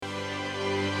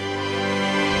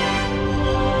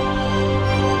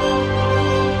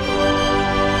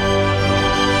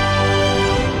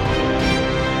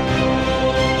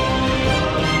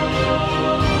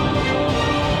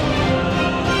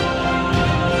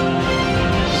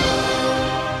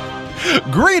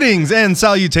Greetings and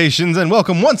salutations, and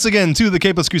welcome once again to the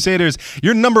Capeless Crusaders,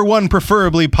 your number one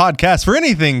preferably podcast for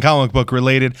anything comic book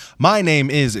related. My name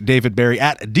is David Barry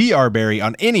at drbarry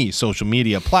on any social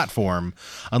media platform,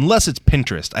 unless it's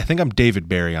Pinterest. I think I'm David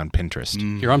Barry on Pinterest.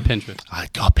 You're on Pinterest.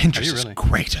 Pinterest is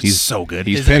great. He's so good.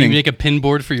 Is that you make a pin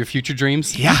board for your future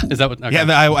dreams? Yeah. Is that what? Okay.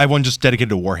 Yeah, I one just dedicated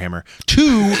to Warhammer.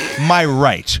 To my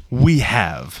right, we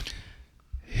have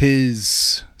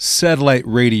his satellite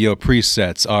radio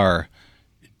presets are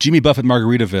Jimmy Buffett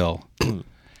Margaritaville,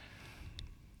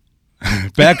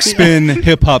 Backspin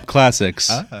Hip Hop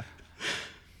Classics,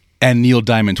 and Neil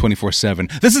Diamond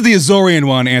 24/7. This is the Azorian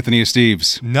one, Anthony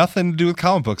Steves. nothing to do with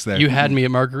comic books there. You had me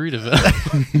at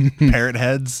Margaritaville. Parrot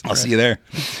heads. I'll see you there.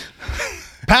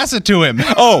 Pass it to him.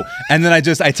 Oh, and then I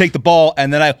take the ball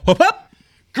and then I whoop up.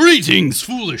 Greetings,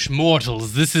 foolish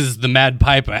mortals. This is the Mad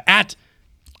Piper at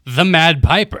the Mad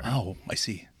Piper Oh, I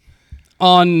see.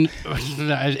 on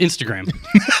Instagram.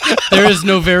 There is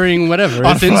no varying whatever.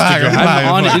 On It's Instagram. flag.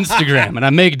 I'm on Instagram, and I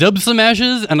make dub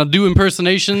smashes, and I do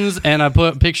impersonations, and I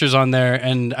put pictures on there,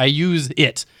 and I use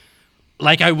it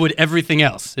like I would everything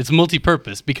else. It's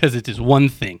multi-purpose because it is one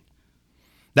thing.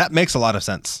 That makes a lot of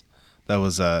sense. That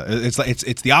was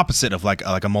it's the opposite of like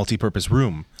a multi-purpose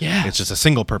room. Yeah. It's just a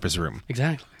single-purpose room.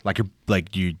 Exactly. Like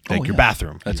your Yeah.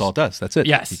 bathroom. That's all it does. That's it.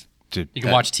 Yes. To- You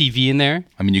can watch TV in there.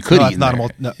 I mean, you could No, eat it's in not there.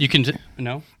 no. You can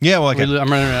no. Yeah, well, okay.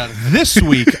 I'm running out. This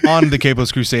week on the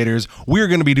Capeless Crusaders, we're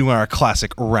going to be doing our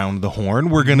classic Round the Horn.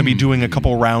 We're going to be doing a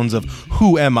couple rounds of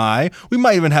Who Am I? We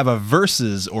might even have a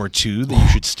versus or two that you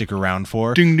should stick around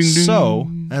for. Ding, ding, ding.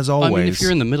 So, as always, I mean, if you're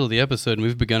in the middle of the episode and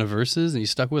we've begun a versus and you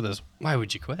stuck with us, why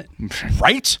would you quit?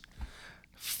 right?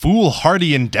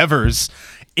 Foolhardy endeavors.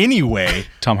 Anyway,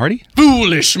 Tom Hardy?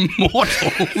 Foolish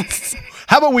mortals.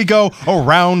 how about we go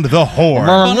around the horn?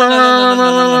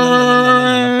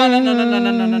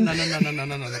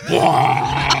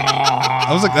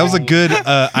 That was a good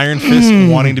Iron Fist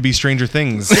wanting to be Stranger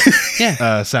Things Yeah.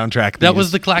 soundtrack. That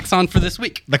was the klaxon for this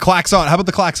week. the clacks on. How about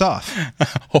the clacks off?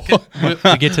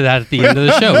 We get to that at the end of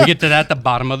the show. We get to that at the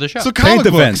bottom of the show. So comic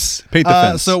the books. fence. Paint the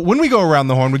fence. So when we go around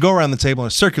the horn, we go around the table in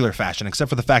a circular fashion, except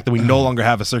for the fact that we no longer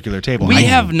have a circular table. we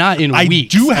have not in I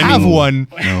weeks. do have one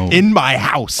No. in my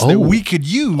house that we could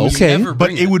use. Okay. Never But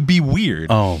bring it would be weird.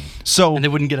 Oh. So And they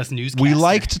wouldn't get us newscasts. we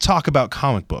like to talk about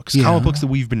comic books. Yeah. Comic books that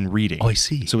we've been reading. Oh, I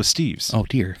see. So it's Steve's. Oh,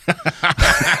 dear.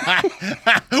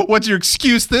 What's your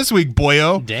excuse this week,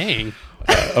 boyo? Dang.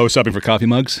 Shopping for coffee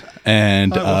mugs.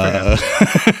 And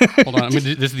Hold on. This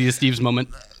is the Steve's moment.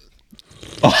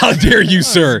 oh, how dare you,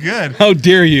 sir? good. How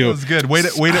dare you? That was good. Way to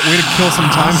kill some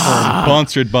time for him.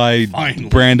 Sponsored by Finally.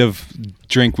 brand of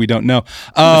drink we don't know.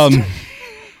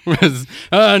 Whereas,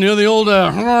 the old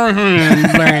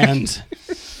brand.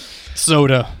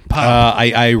 Soda. Pop.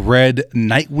 I read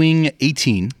Nightwing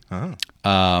 18.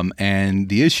 And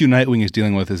the issue Nightwing is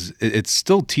dealing with is it's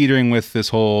still teetering with this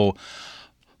whole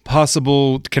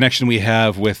possible connection we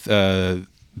have with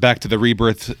Back to the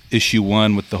Rebirth issue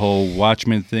 1 with the whole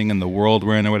Watchmen thing and the world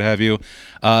we're in or what have you.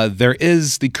 There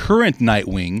is the current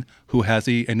Nightwing who has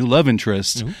a new love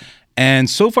interest. Mm-hmm. And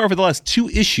so far for the last 2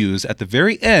 issues, at the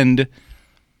very end,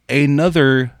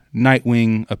 another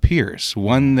Nightwing appears.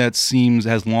 One that seems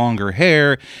has longer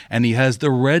hair, and he has the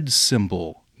red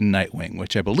symbol Nightwing,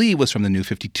 which I believe was from the New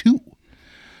 52.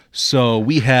 So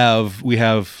we have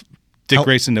Dick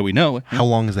Grayson that we know. How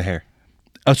long is the hair?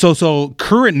 So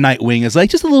current Nightwing is like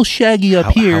just a little shaggy up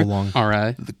here. How long? All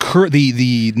right.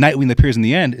 The Nightwing that appears in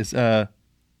the end is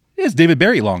David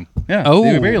Barry long. Yeah. Oh.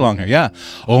 David Barry long hair. Yeah.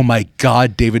 Oh my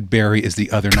God, David Barry is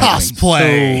the other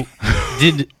Nightwing.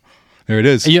 Cosplay. So, There it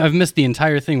is. I've missed the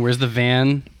entire thing. Where's the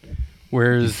van?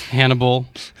 Where's Hannibal?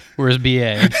 Where's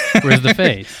BA? Where's the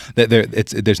face?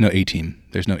 There's no A team.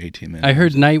 There's no A team. I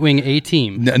heard Nightwing A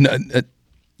team.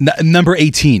 Number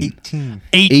 18.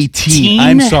 18.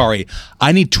 I'm sorry.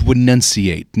 I need to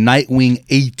enunciate. Nightwing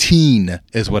 18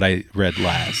 is what I read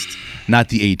last. Not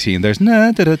the 18. There's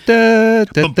na da da da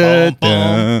da da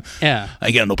da. Yeah.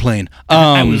 I get on the plane.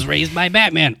 I was raised by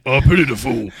Batman. A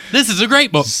pitiful. This is a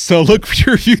great book. So look for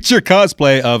your future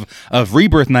cosplay of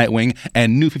Rebirth Nightwing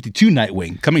and New 52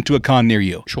 Nightwing coming to a con near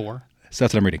you. Sure. So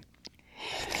that's what I'm reading.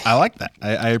 I like that.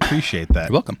 I appreciate that.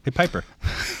 You're welcome. Hey, Piper.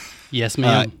 Yes,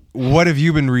 ma'am. What have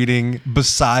you been reading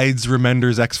besides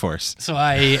Remender's X-Force? So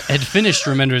I had finished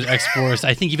Remender's X-Force,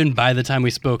 I think even by the time we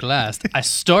spoke last.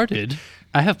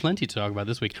 I have plenty to talk about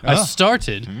this week. I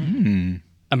started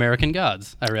American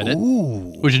Gods. I read it.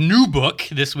 Which is a new book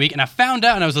this week, and I found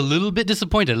out and I was a little bit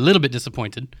disappointed.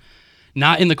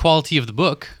 Not in the quality of the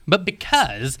book, but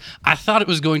because I thought it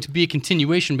was going to be a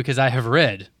continuation because I have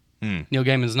read Neil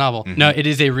Gaiman's novel. No, it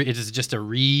is just a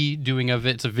redoing of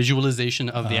it. It's a visualization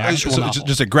of the actual so novel.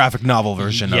 just a graphic novel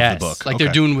version of the book. Like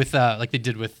they're doing with like they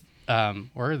did with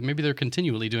or maybe they're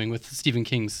continually doing with Stephen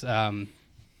King's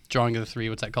Drawing of the Three.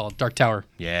 What's that called? Dark Tower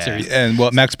series. And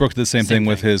Max Brooks did the same thing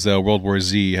with his World War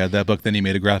Z. He had that book, then he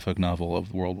made a graphic novel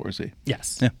of World War Z.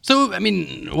 Yes. Yeah. So I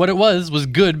mean, what it was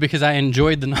good because I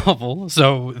enjoyed the novel.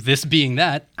 So this being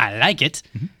that, I like it.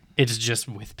 It's just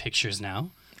with pictures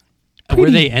now. Where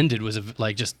they ended was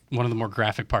like just one of the more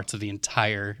graphic parts of the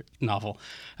entire novel.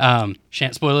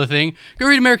 Shan't spoil a thing. Go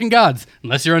read American Gods,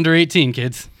 unless you're under 18,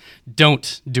 kids.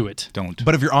 Don't do it. Don't.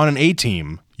 But if you're on an A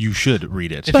team, you should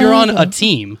read it. If you're on a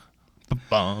team,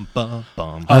 Bum, bum,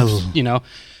 bum. you know,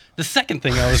 the second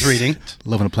thing I was reading,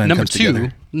 Love when a plan number comes 2,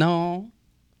 together.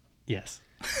 yes.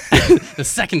 The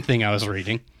second thing I was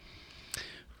reading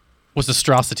was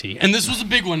Astrocity. And this was a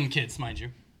big one, kids, mind you.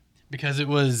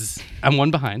 Because I'm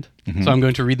one behind, so I'm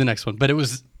going to read the next one. But it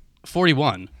was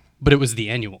 41, but it was the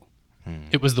annual.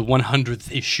 It was the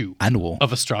 100th issue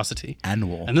of Astrocity.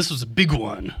 And this was a big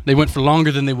one. They went for longer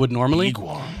than they would normally. Big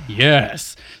one.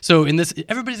 Yes. So in this,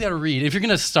 everybody's got to read. If you're going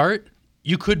to start,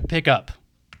 you could pick up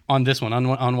on this one,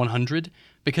 on 100,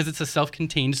 because it's a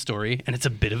self-contained story, and it's a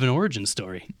bit of an origin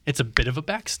story. It's a bit of a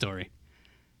backstory.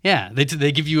 Yeah,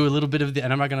 they give you a little bit of the,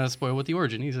 and I'm not going to spoil what the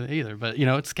origin is either, but you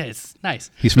know, it's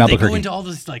nice. He's from But they Albuquerque. go into all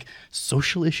this like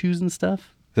social issues and stuff.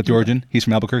 Is that the origin? He's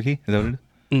from Albuquerque? Is that what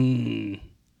it is?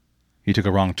 He took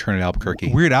a wrong turn at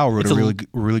Albuquerque. Weird Al wrote a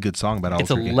really good song about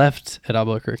It's a Albuquerque. left at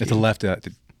Albuquerque. It's a left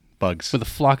bugs. with a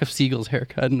flock of seagulls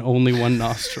haircut and only one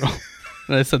nostril.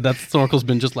 And I said that snorkel's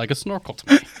been just like a snorkel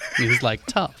to me. And he's like,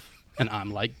 tough. And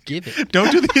I'm like, give it.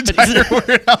 Don't do the entire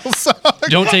Weird Al song.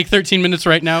 Don't take 13 minutes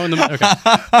right now. Okay.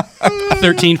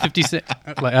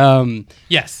 13:56.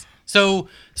 Yes. So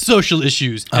social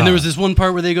issues. And there was this one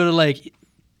part where they go to like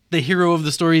the hero of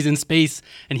the story is in space,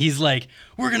 and he's like,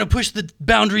 we're going to push the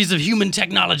boundaries of human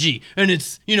technology. And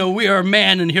it's, you know, we are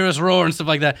man and hear us roar and stuff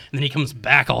like that. And then he comes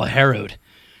back all harrowed,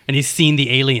 and he's seen the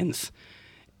aliens.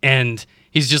 And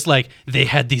he's just like, they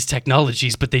had these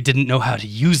technologies, but they didn't know how to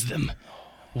use them.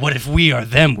 What if we are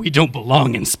them? We don't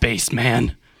belong in space,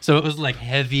 man. So it was like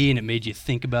heavy, and it made you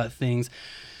think about things.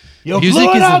 Music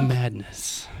is a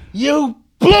madness. You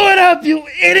blew it up, you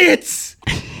idiots!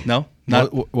 No?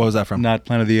 What was that from? Not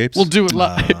Planet of the Apes? We'll do it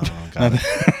live. Got it.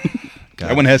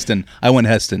 I went Heston. I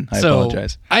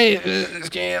apologize.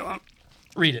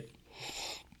 Read it.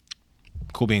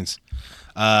 Cool beans.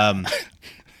 Oh,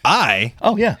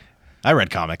 yeah. I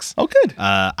read comics. Oh, good.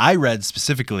 I read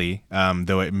specifically,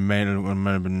 though it might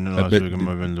have been last week, it might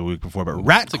have been the week before, but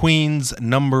Rat Queen's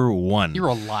 #1. You're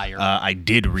a liar. I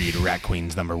did read Rat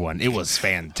Queen's #1. It was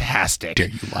fantastic. Dare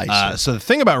you lie, sir. So the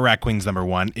thing about Rat Queen's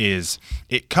 #1 is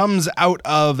it comes out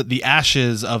of the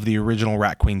ashes of the original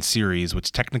Rat Queen series,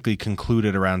 which technically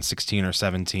concluded around 16 or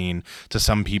 17. To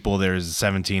some people, there's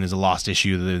 17 is a lost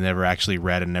issue that they've never actually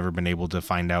read and never been able to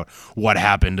find out what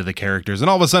happened to the characters.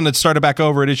 And all of a sudden, it started back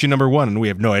over at issue #1. And we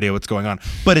have no idea what's going on,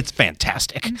 but it's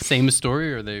fantastic. Same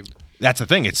story, or they? That's the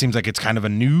thing. It seems like it's kind of a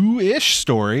new-ish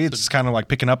story. It's kind of like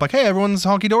picking up like, hey, everyone's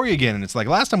honky-dory again. And it's like,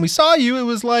 last time we saw you, it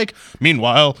was like,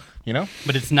 meanwhile, you know?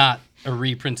 But it's not a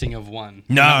reprinting of one.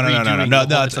 No.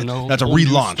 That's a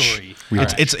relaunch. Story.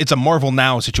 It's a Marvel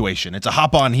Now situation. It's a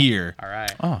hop on here. All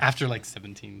right. After like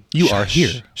 17. You are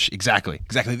here. Exactly.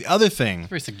 The other thing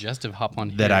Very suggestive hop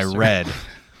on here. that I sir. read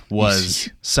was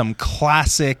some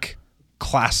classic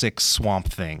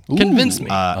Swamp Thing. Convince me.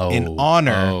 In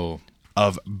honor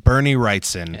of Bernie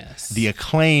Wrightson, Yes. the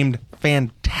acclaimed,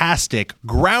 fantastic,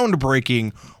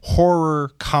 groundbreaking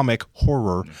comic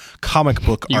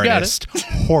book artist,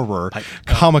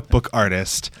 comic book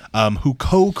artist, who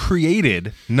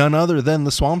co-created none other than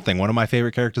the Swamp Thing, one of my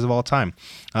favorite characters of all time.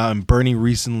 Bernie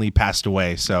recently passed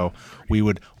away, so we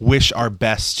would wish our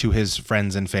best to his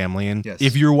friends and family. And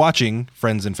if you're watching,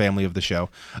 friends and family of the show,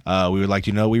 we would like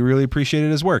you to know we really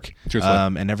appreciated his work.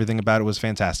 And everything about it was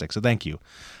fantastic. So thank you.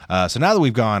 So now that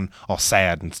we've gone all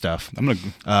sad and stuff, we're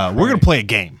gonna play a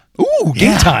game. Ooh,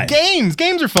 game time.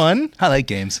 Games are fun. I like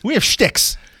games. We have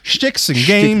shticks and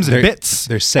games and bits.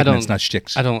 They're segments, not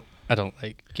shticks. I don't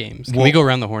like games. Can we go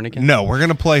around the horn again? No, we're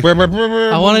gonna play.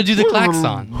 I want to do the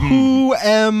klaxon. Who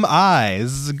am I?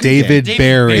 This is a good David game.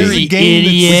 Barry. This is a game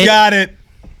Idiot. we got it.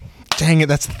 Dang it,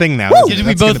 that's the thing now.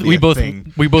 We both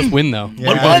win though.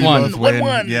 Yeah, Both won. both win.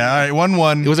 Yeah, all right,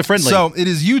 1-1. It was a friendly. So it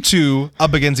is you two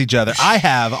up against each other. I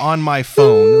have on my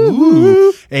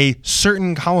phone a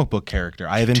certain comic book character.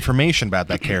 I have information about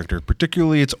that character,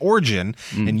 particularly its origin,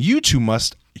 and you two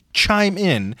must chime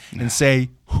in and say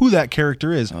who that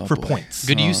character is for points.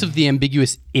 Good use of the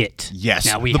ambiguous it. Yes.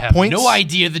 Now we The have points- no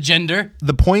idea the gender.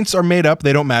 The points are made up.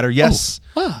 They don't matter. Yes.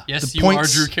 Yes, The you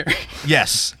points- are Drew Carey.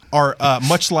 Yes. Are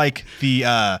much like the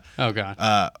Oh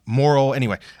god. moral.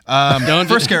 Anyway.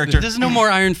 First character. There's no more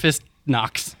Iron Fist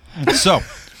knocks. So,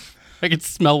 I can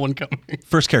smell one coming.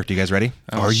 first character. You guys ready?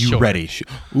 Are you sure. ready?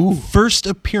 Ooh. First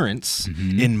appearance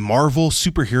in Marvel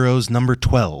Superheroes number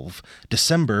 12,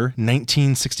 December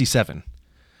 1967.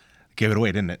 Gave it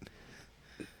away, didn't it?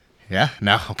 Yeah?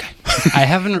 No? Okay. I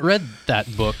haven't read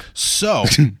that book. So,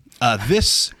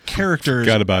 this character's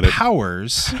Forgot about it.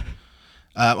 powers.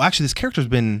 Well, actually, this character's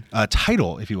been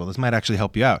title, if you will. This might actually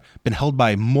help you out. Been held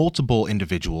by multiple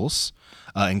individuals,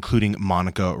 including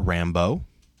Monica Rambeau,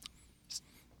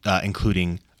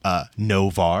 including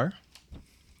Novar.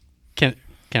 Can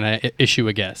I issue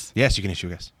a guess? Yes, you can issue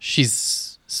a guess.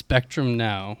 She's Spectrum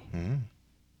now.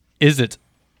 Is it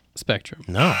Spectrum?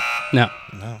 No. No.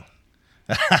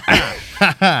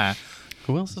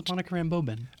 Who else has Monica Rambeau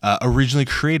been? Originally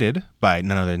created by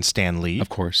none other than Stan Lee Of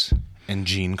course. and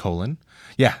Gene Colan.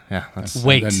 Yeah. That's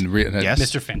Wait, Yes.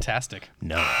 Mr. Fantastic.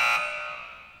 no.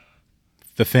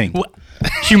 The Thing. What?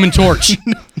 Human Torch.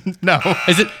 No.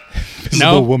 Is it?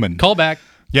 Invisible Woman. Call back.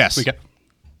 Yes. We got.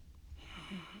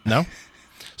 No.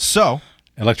 So,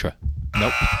 Elektra.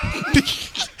 nope.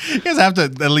 You guys have to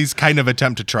at least kind of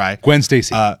attempt to try. Gwen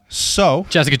Stacy. So,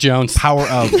 Jessica Jones. power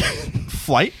of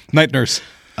flight, Night Nurse.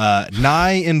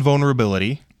 nigh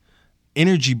invulnerability,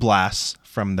 energy blasts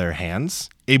from their hands,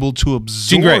 able to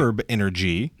Jean Grey. absorb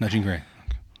energy Not Jean Grey.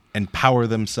 and power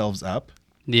themselves up.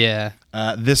 Yeah.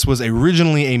 This was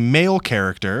originally a male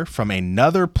character from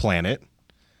another planet.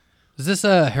 Is this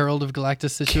a Herald of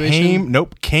Galactus situation?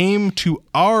 Came to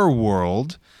our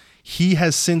world. He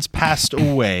has since passed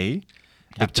away.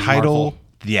 Captain the title, Marvel.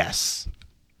 yes.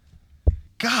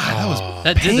 God, that was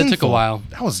That took a painful. while.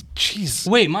 That was jeez.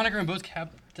 Wait, Monica Rambeau's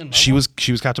Captain Marvel? She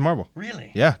was Captain Marvel.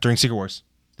 Really? Yeah, during Secret Wars,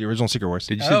 the original Secret Wars.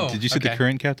 Did you Oh, say, did you say the okay.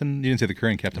 current captain? You didn't say the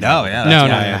current captain. No, Marvel. yeah, No,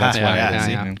 that's no, why. yeah, Yeah,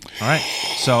 see? yeah. All right.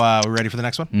 So, we ready for the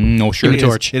next one? No, sure. Human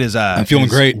Torch. It is. I'm feeling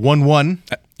great. 1-1.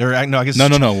 Or no, I guess No.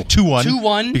 2-1.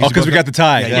 2-1. Oh, because we got the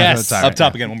tie. Yeah, you Yes. got the tie, Up right,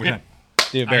 top yeah. again, one more time.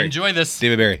 David I Barry. enjoy this.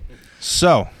 David Barry.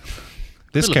 So,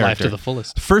 this Live life character to the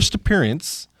fullest. first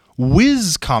appearance,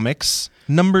 Wiz Comics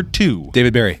number 2,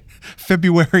 David Barry.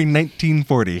 February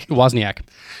 1940. Wozniak.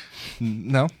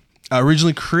 No,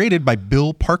 originally created by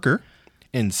Bill Parker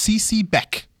and C.C.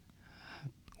 Beck.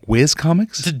 Wiz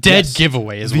Comics? It's a dead Yes.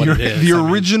 giveaway is what it is. The I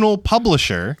mean. original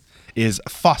publisher is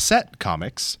Fawcett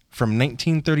Comics from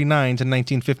 1939 to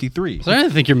 1953. So I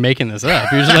don't think you're making this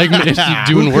up. You're just like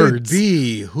doing words.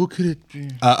 Who could it be?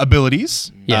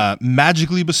 Abilities, Yeah.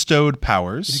 magically bestowed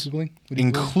powers Googling? What are you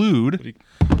include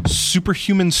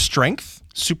superhuman strength,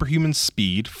 superhuman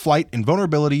speed, flight,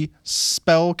 invulnerability,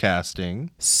 spell casting,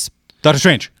 Doctor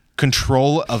Strange.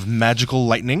 control of magical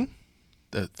lightning,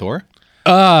 Thor?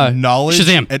 knowledge.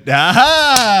 Shazam.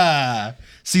 Aha!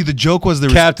 See, the joke was there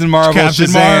was Captain Marvel, Captain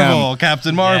Shazam. Marvel.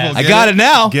 Captain Marvel. Yes. I Get got it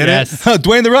now. Get Yes. it?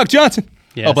 Dwayne The Rock Johnson.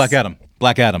 Yes. Oh, Black Adam.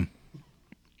 Black Adam.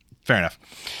 Fair enough.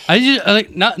 I just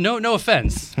like no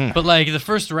offense, but like the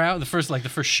first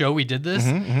show we did this,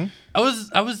 I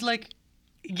was like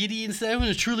giddy and I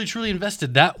was truly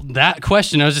invested. That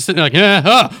question, I was just sitting there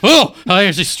like, I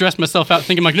actually stressed myself out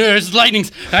thinking like, no, there's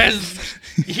lightnings.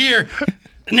 Here,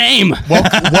 name.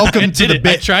 Welcome to did the it.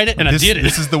 bit. I tried it and I did it.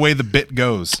 This is the way the bit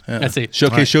goes. Let's see.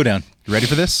 Showcase Showdown. You ready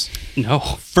for this? No.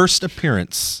 First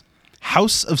appearance,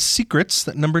 House of Secrets,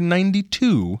 number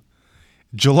 92,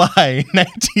 July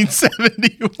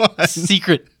 1971.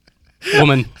 Secret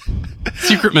woman.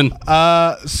 Secret man.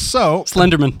 So,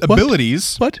 Slenderman.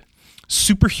 abilities, What?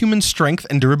 superhuman strength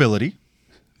and durability,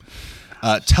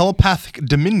 telepathic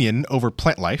dominion over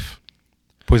plant life,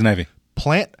 Poison Ivy.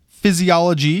 plant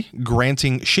physiology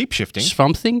granting shapeshifting.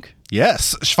 Schwampthing?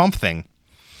 Yes, Schwamp thing.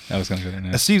 I was going to go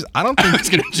there. Steve, I don't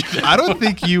think I don't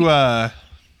think you're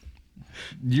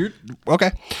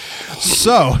okay.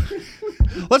 So,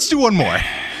 let's do one more.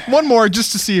 One more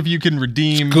just to see if you can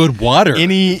redeem Good water.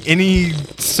 any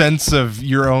sense of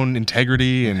your own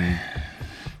integrity and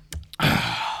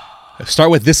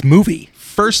Start with this movie.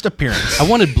 first appearance. I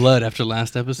wanted blood after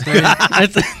last episode.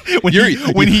 when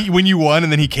you won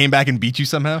and then he came back and beat you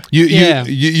somehow. Yeah.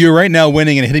 You're right now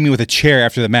winning and hitting me with a chair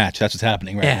after the match. That's what's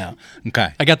happening right Yeah. now.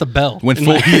 Okay. I got the bell. Went in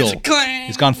full my- heel. Clang.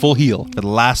 He's gone full heel. For the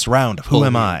last round of Who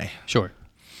Am I? Sure.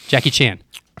 Jackie Chan.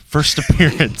 First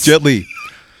appearance. Jet Li.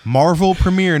 Marvel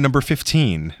premiere number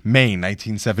 15, May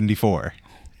 1974.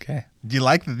 Okay. Do you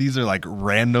like that these are like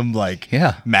random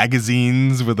Yeah.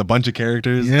 magazines with a bunch of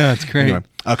characters? Yeah, it's great. Anyway,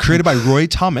 created by Roy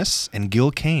Thomas and Gil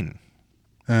Kane.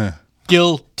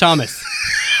 Gil Thomas.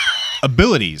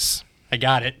 Abilities. I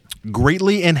got it.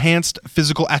 Greatly enhanced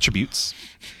physical attributes.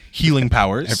 Healing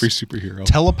powers. Every superhero.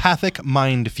 Telepathic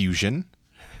mind fusion.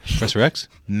 Professor X?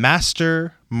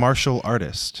 Master martial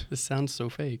artist. This sounds so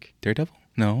fake. Daredevil?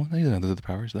 No, those are the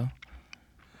powers, though.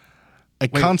 A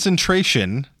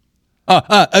concentration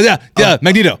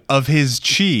Magneto. of his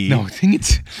chi No, I think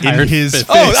it's in Iron his Fist.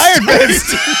 fist. Iron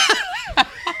Fist.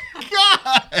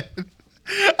 God.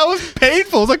 That was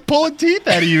painful. It was like pulling teeth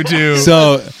out of you two.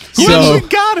 So Who actually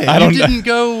got it? I You don't didn't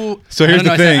go. So here's I don't know,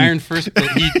 the I said thing. Iron Fist, but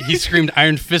he screamed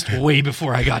Iron Fist way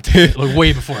before I got to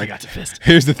way before I got to Fist.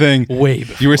 Here's the thing. Way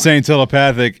before. You were saying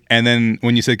telepathic, and then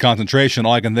when you said concentration,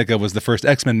 all I can think of was the first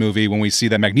X-Men movie when we see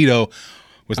that Magneto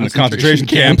was in the concentration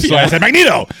camp. So I said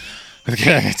Magneto.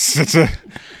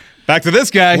 Back to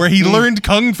this guy. Where he learned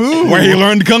kung fu. Where he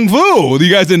learned kung fu. You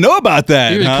guys didn't know about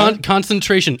that, Here's huh?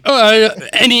 concentration.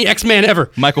 Any X-Man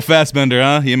ever. Michael Fassbender,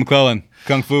 huh? Ian McClellan.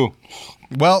 Kung fu.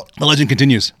 Well, The legend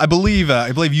continues. I believe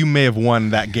you may have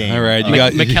won that game. All right,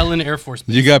 McKellen Air Force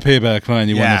Base. you got payback. Fine,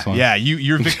 you won Yeah, this one. yeah.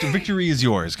 Your victory is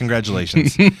yours.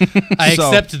 Congratulations. I So-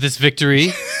 accept this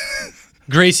victory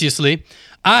graciously.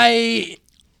 I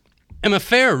am a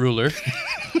fair ruler,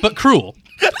 but cruel.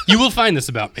 You will find this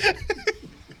about me.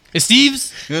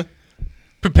 Steves, Yeah.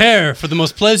 prepare for the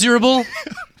most pleasurable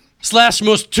 /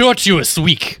 most tortuous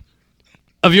week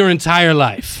of your entire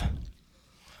life.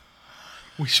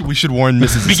 We should warn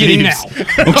Mrs. Beginning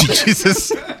Steves. now. Oh,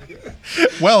 Jesus.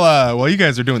 Well, while you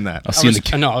guys are doing that, I'll see you in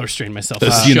the No, I'll restrain myself.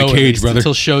 I'll see you in the Show at cage, least brother.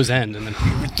 Until show's end, and then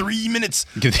 3 minutes.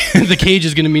 the cage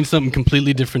is going to mean something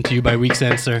completely different to you by week's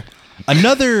end, sir.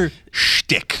 Another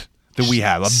shtick that we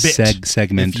have, a bit,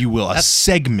 segment. if you will, a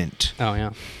segment. Oh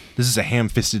yeah. This is a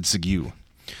ham-fisted segue.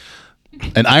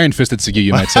 An iron-fisted Sigi,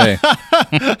 you might say.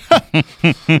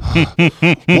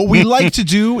 What we like to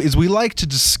do is we like to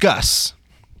discuss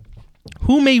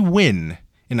who may win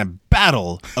in a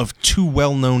battle of two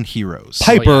well-known heroes.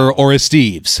 Piper or a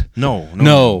Steves? No,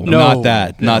 Not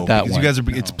that. no, Not that because one. You guys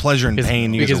are. It's pleasure and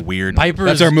pain. You guys are weird. Piper's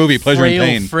That's our movie, Pleasure and frail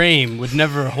Pain. frame would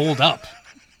never hold up.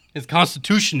 His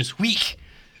constitution is weak.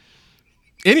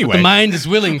 Anyway, The mind is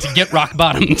willing to get rock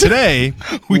bottom. today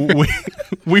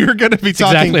we're going to be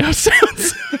talking Exactly how it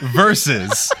sounds.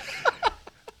 verses.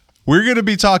 We're going to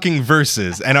be talking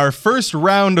verses, and our first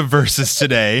round of verses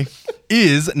today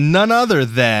is none other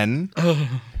than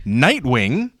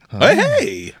Nightwing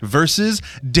Hey! versus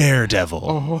Daredevil.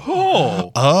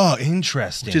 Oh,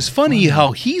 interesting. Which is funny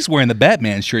how he's wearing the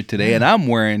Batman shirt today and I'm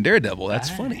wearing Daredevil. That's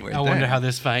funny right I there. wonder how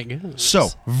this fight goes. So,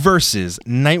 versus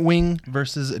Nightwing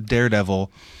versus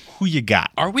Daredevil. Who you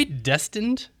got? Are we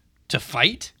destined to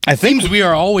fight? I think Seems we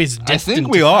are always destined think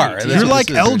we to are. fight. That's You're what like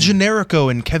this is, El dude. Generico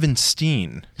and Kevin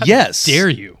Steen. Yes. Dare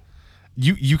you?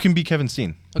 You can be Kevin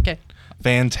Steen. Okay.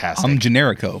 Fantastic. I'm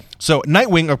Generico. So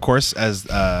Nightwing, of course, as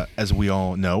we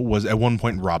all know, was at one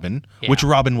point Robin. Which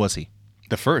Robin was he?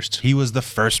 The first. He was the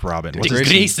first Robin. What's Dick his-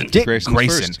 Grayson. Dick Grayson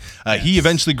Grayson. was He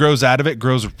eventually grows out of it,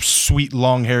 grows a sweet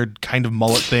long-haired kind of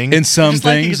mullet thing. In some Just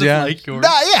like he things, doesn't yeah. like yours.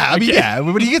 I mean, yeah.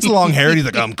 When he gets long hair, he's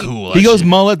like, I'm cool. He goes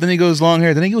mullet, then he goes long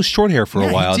hair, then he goes short hair for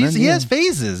a while. He and then, has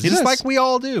phases, just does. like we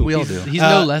all do. We all do. He's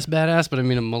no less badass, but I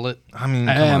mean a mullet. I mean,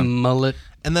 come on. mullet.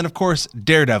 And then, of course,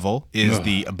 Daredevil is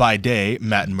the, by day,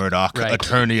 Matt Murdock, Right.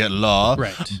 attorney at law.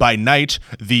 Right. By night,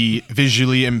 the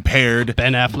visually impaired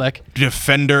Ben Affleck.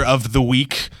 defender of the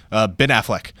weak, Ben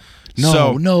Affleck.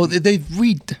 So, No, they've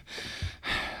read.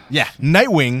 yeah,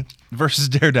 Nightwing versus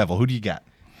Daredevil. Who do you got?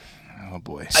 Oh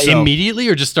boy. Immediately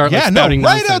or just start like Yeah, no, spouting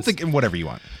right out nonsense? the whatever you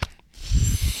want.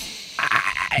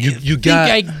 You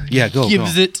I got. think go.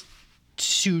 gives it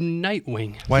to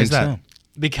Nightwing Why is Think that? so.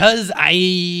 because I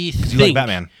You think like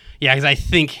Batman. Yeah, because I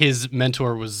think his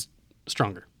mentor was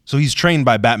stronger. So he's trained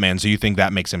by Batman, so you think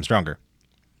that makes him stronger?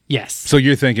 Yes. So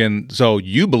you're thinking, so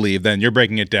you believe then, you're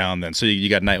breaking it down then. So you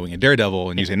got Nightwing and Daredevil,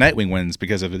 and you say Nightwing wins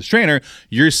because of his trainer.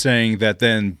 You're saying that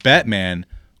then Batman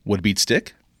would beat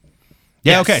Stick?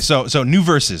 Yeah, Yes. okay. So new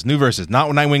verses. Not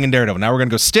Nightwing and Daredevil. Now we're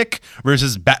gonna go Stick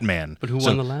versus Batman. But who So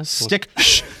won the last one?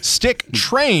 Stick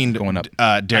trained Going up.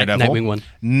 Daredevil. Nightwing won.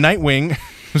 Nightwing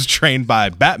was trained by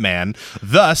Batman.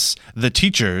 Thus, the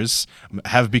teachers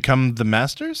have become the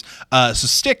masters. So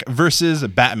Stick versus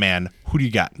Batman. Who do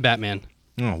you got? Batman.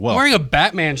 Oh I'm well, wearing a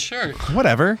Batman shirt.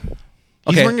 whatever.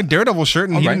 He's Okay. wearing a Daredevil shirt,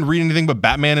 and he right. didn't read anything but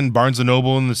Batman and Barnes and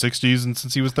Noble in the '60s, and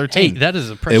since he was 13. Hey, that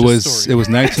is a It precious was story. it was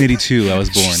 1982. I was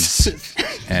born,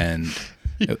 and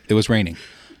it was raining.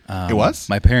 It was?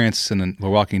 My parents were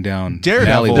walking down an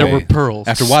Daredevil. alleyway There were pearls.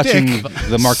 after watching Stick.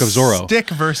 the Mark of Zorro. Stick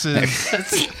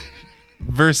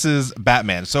versus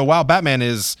Batman. So while Batman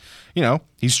is,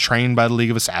 he's trained by the League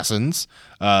of Assassins,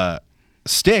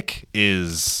 Stick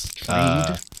is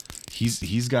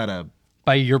he's got a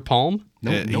By your palm?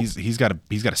 he's got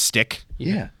a stick.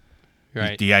 Yeah.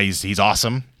 Right. Yeah, he's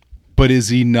awesome. But is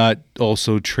he not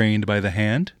also trained by the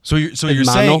hand? So you're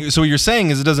saying what you're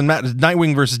saying is it doesn't matter.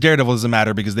 Nightwing versus Daredevil doesn't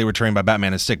matter because they were trained by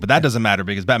Batman and Stick, but that doesn't matter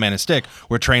because Batman and Stick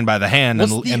were trained by the hand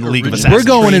and What's the League of original- Assassins. We're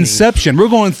going training. Inception. We're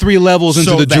going 3 levels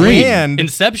into the dream. hand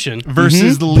Inception.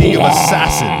 versus the League of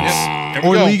Assassins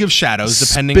or go. League of Shadows,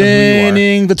 depending on who you are.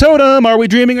 Spinning the totem. Are we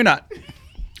dreaming or not?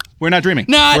 We're not dreaming.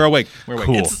 Not. We're awake. We're awake.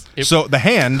 Cool. So the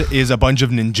hand is a bunch of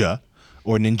ninjas,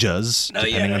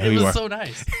 depending on who it you was are. so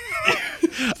nice.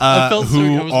 I felt so- I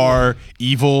Who was- are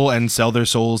evil and sell their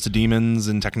souls to demons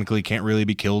and technically can't really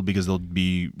be killed because they'll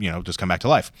be, just come back to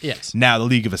life. Yes. Now, the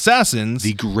League of Assassins,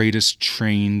 The greatest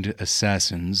trained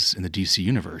assassins in the DC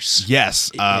universe.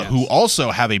 yes, who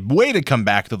also have a way to come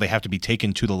back, though they have to be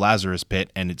taken to the Lazarus Pit,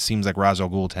 and it seems like Ra's al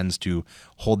Ghul tends to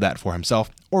hold that for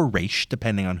himself, or Raish,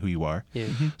 depending on who you are. Yeah.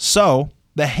 So,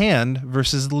 the Hand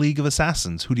versus the League of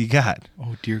Assassins. Who do you got?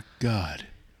 Oh dear God.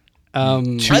 I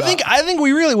think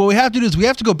what we have to do is we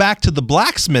have to go back to the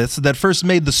blacksmiths that first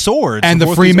made the swords And for the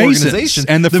both these Freemasons. organizations.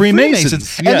 And the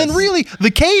Freemasons, and then yes. really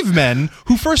the cavemen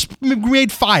who first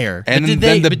made fire. And Did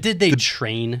then they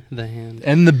train the hand?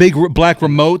 and the big black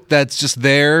remote that's just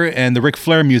there, and the Ric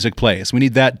Flair music plays. We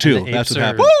need that too. And the That's apes what are-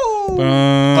 happens.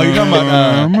 Oh, you're talking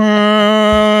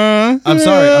about? I'm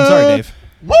sorry, Dave.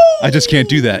 I just can't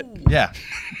do that. Yeah,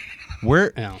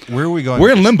 where are we going?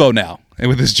 We're in limbo now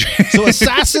with this dream. So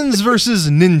assassins versus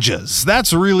ninjas.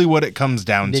 That's really what it comes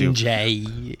down to.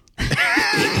 Ninja.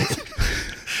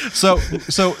 So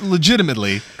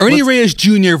legitimately, Ernie Reyes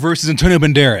Jr. versus Antonio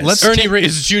Banderas. Ernie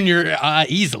Reyes Jr.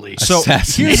 Easily. so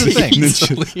Assassinate. here's the thing.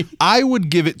 Easily. I would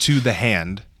give it to the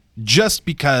Hand just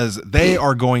because they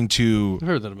are going to I've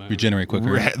heard that about it. regenerate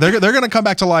quicker. they're going to come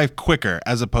back to life quicker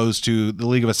as opposed to the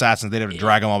League of Assassins. They'd have to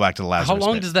drag them all back to the Lazarus How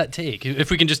long Pit. does that take? If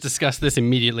we can just discuss this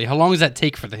immediately, how long does that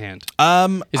take for the hand? Is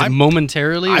it I'm-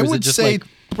 momentarily? Or I is would it just say like,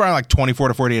 probably like 24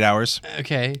 to 48 hours,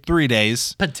 okay, 3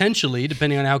 days. potentially,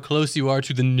 depending on how close you are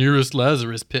to the nearest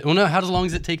Lazarus pit. Well, no, how long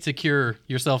does it take to cure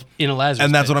yourself in a Lazarus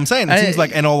And that's pit? what I'm saying. It seems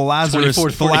like, and all the Lazarus 24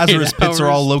 to 48 pits are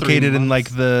all hours, 3 located in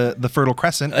like months. the Fertile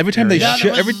Crescent. Every time they area. Yeah,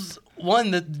 show there was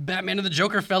one that Batman and the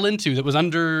Joker fell into that was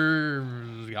under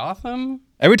Gotham.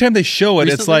 Every time they show it,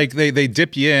 it's Recently? like they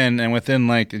dip you in, and within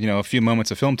like a few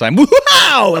moments of film time,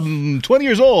 wow! I'm 20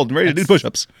 years old and ready to do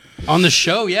push-ups. On the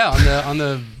show, yeah, on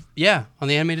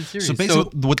the animated series. So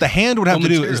basically, what the Hand would have to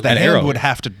do is the An Hand arrow. would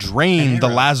have to drain the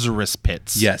Lazarus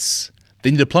pits. Yes,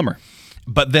 they need a plumber.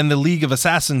 But then the League of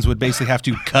Assassins would basically have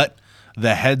to cut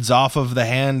the heads off of the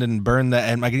Hand and burn the.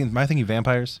 And am I thinking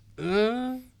vampires?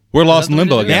 We're lost in the way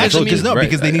limbo to do it? again. Yeah, I Actually, told you. because Right.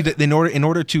 because they need to, in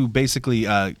order to basically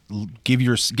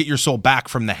get your soul back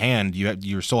from the Hand,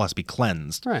 your soul has to be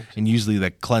cleansed. Right. And usually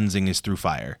the cleansing is through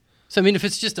fire. So I mean, if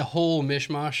it's just a whole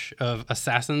mishmash of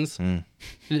assassins,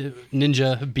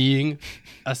 ninja being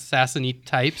assassin-y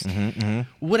types,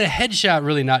 would a headshot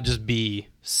really not just be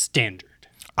standard?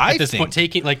 I At this think- point,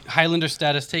 taking like Highlander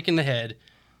status, taking the head,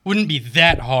 wouldn't be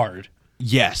that hard.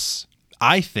 Yes,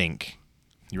 I think.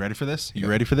 You ready for this? You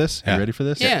ready for this? Yeah. You ready for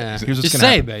this? Yeah. Here's what's Just gonna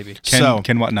say, happen. baby.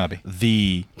 Ken Watanabe.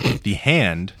 The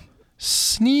Hand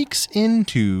sneaks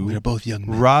into We're both young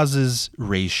men.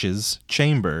 Raish's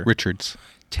chamber. Richards.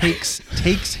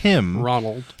 Takes him,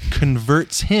 Ronald.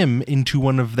 converts him into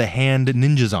one of the Hand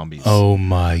ninja zombies. Oh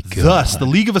my God. Thus, the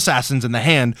League of Assassins and the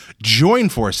Hand join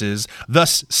forces.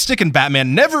 Thus, Stick and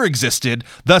Batman never existed.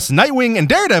 Thus, Nightwing and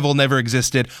Daredevil never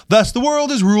existed. Thus, the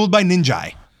world is ruled by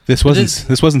ninja. This was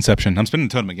Inception. I'm spinning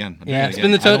the totem again. I'm Yeah, doing it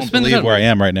spin the again. I totem. don't Spin the believe totem. where I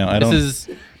am right now. I don't. This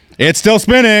is It's still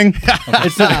spinning.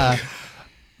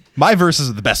 My verses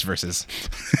are the best verses.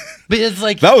 but it's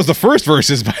like That was the first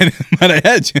verses by the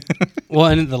hedge. well,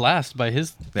 and the last by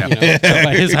his Yeah.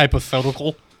 by his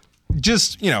hypothetical.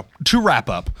 Just, to wrap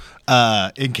up,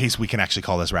 in case we can actually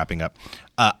call this wrapping up,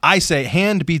 I say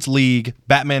Hand beats League,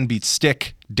 Batman beats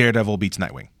Stick, Daredevil beats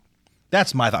Nightwing.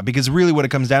 That's my thought, because really what it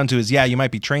comes down to is, yeah, you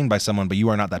might be trained by someone, but you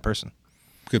are not that person.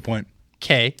 Good point.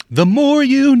 Okay. The more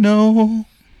you know.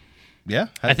 Yeah?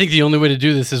 I think the only way to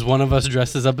do this is one of us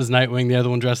dresses up as Nightwing, the other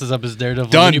one dresses up as Daredevil.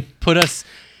 Done. And you put us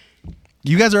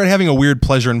You guys are already having a weird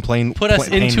pleasure in playing.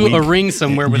 into a ring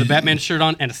somewhere with a Batman shirt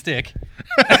on and a stick.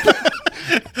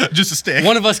 Just a stick.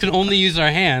 One of us can only use our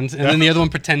hands, and then the other one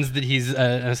pretends that he's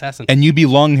an assassin. And you be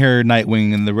long hair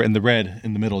Nightwing in the red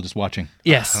in the middle, just watching.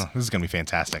 yes. Oh, this is going to be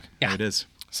fantastic. Yeah. It is.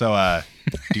 So,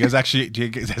 do you guys actually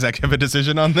have a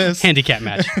decision on this? Handicap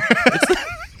match.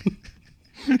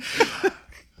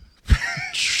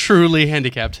 Truly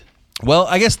handicapped. Well,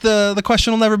 I guess the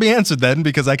question will never be answered then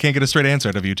because I can't get a straight answer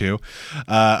out of you two.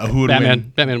 Who would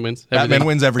win? Batman wins. Batman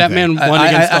wins everything. Batman won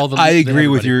against all the. I agree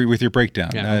with everybody. your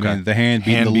breakdown. Yeah. I Okay. mean, the Hand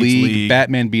beat Hand the beats League, League,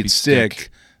 Batman beats Stick,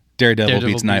 Daredevil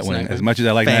beats Nightwing. As much as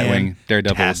I like Nightwing,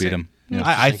 Daredevil will beat him. Yeah.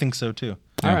 I think so too.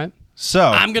 All right. So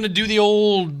I'm gonna do the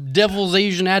old devil's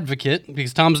Asian advocate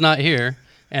because Tom's not here,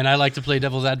 and I like to play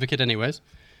devil's advocate anyways.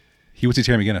 He would see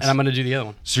Terry McGinnis. And I'm gonna do the other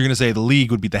one. So you're gonna say the League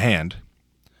would beat the Hand,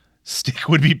 Stick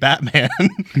would be Batman,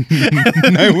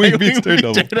 Nightwing beats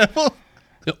Daredevil.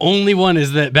 The only one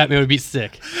is that Batman would beat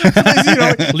Stick.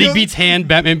 League beats Hand,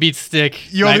 Batman beats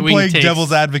Stick. You're only Nightwing playing takes.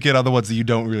 devil's advocate on the ones that you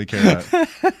don't really care about.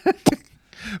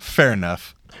 Fair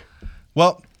enough.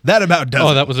 Well, that about does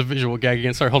Oh, it. that was a visual gag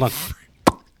again. Sorry, hold on.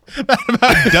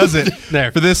 Does it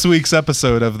There. for this week's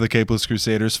episode of the Capeless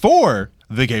Crusaders for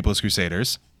the Capeless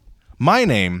Crusaders. My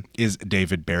name is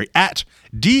David Barry at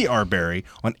Dr. Barry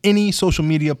on any social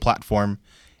media platform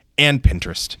and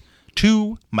Pinterest.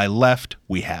 To my left,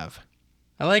 we have.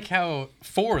 I like how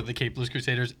for the Capeless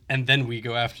Crusaders, and then we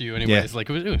go after you anyways. Yeah. Like,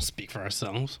 we don't speak for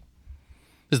ourselves.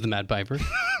 This is the Mad Piper.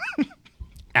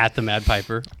 At the Mad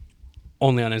Piper.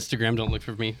 Only on Instagram. Don't look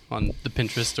for me on the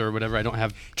Pinterest or whatever. I don't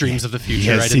have dreams of the He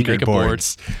future. has I didn't secret make a board.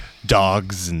 boards,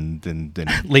 dogs, and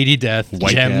Lady Death,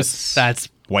 White gems. cats, That's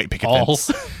white picket all.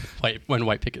 fence.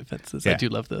 White picket fences. I Yeah. do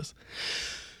love those.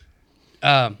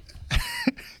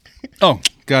 Oh,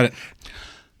 got it.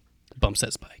 Bump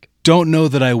set spike. Don't know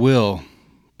that I will,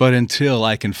 but until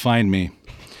I can find me.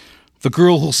 The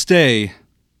girl who'll stay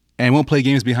and won't play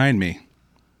games behind me.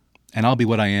 And I'll be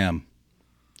what I am.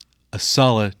 A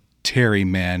solitary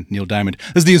man, Neil Diamond.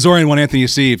 This is the Azorian one, Anthony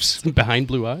Sieves. Behind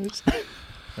blue eyes. That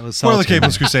was For the solitary.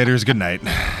 Capeless Crusaders, good night.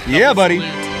 Yeah, buddy.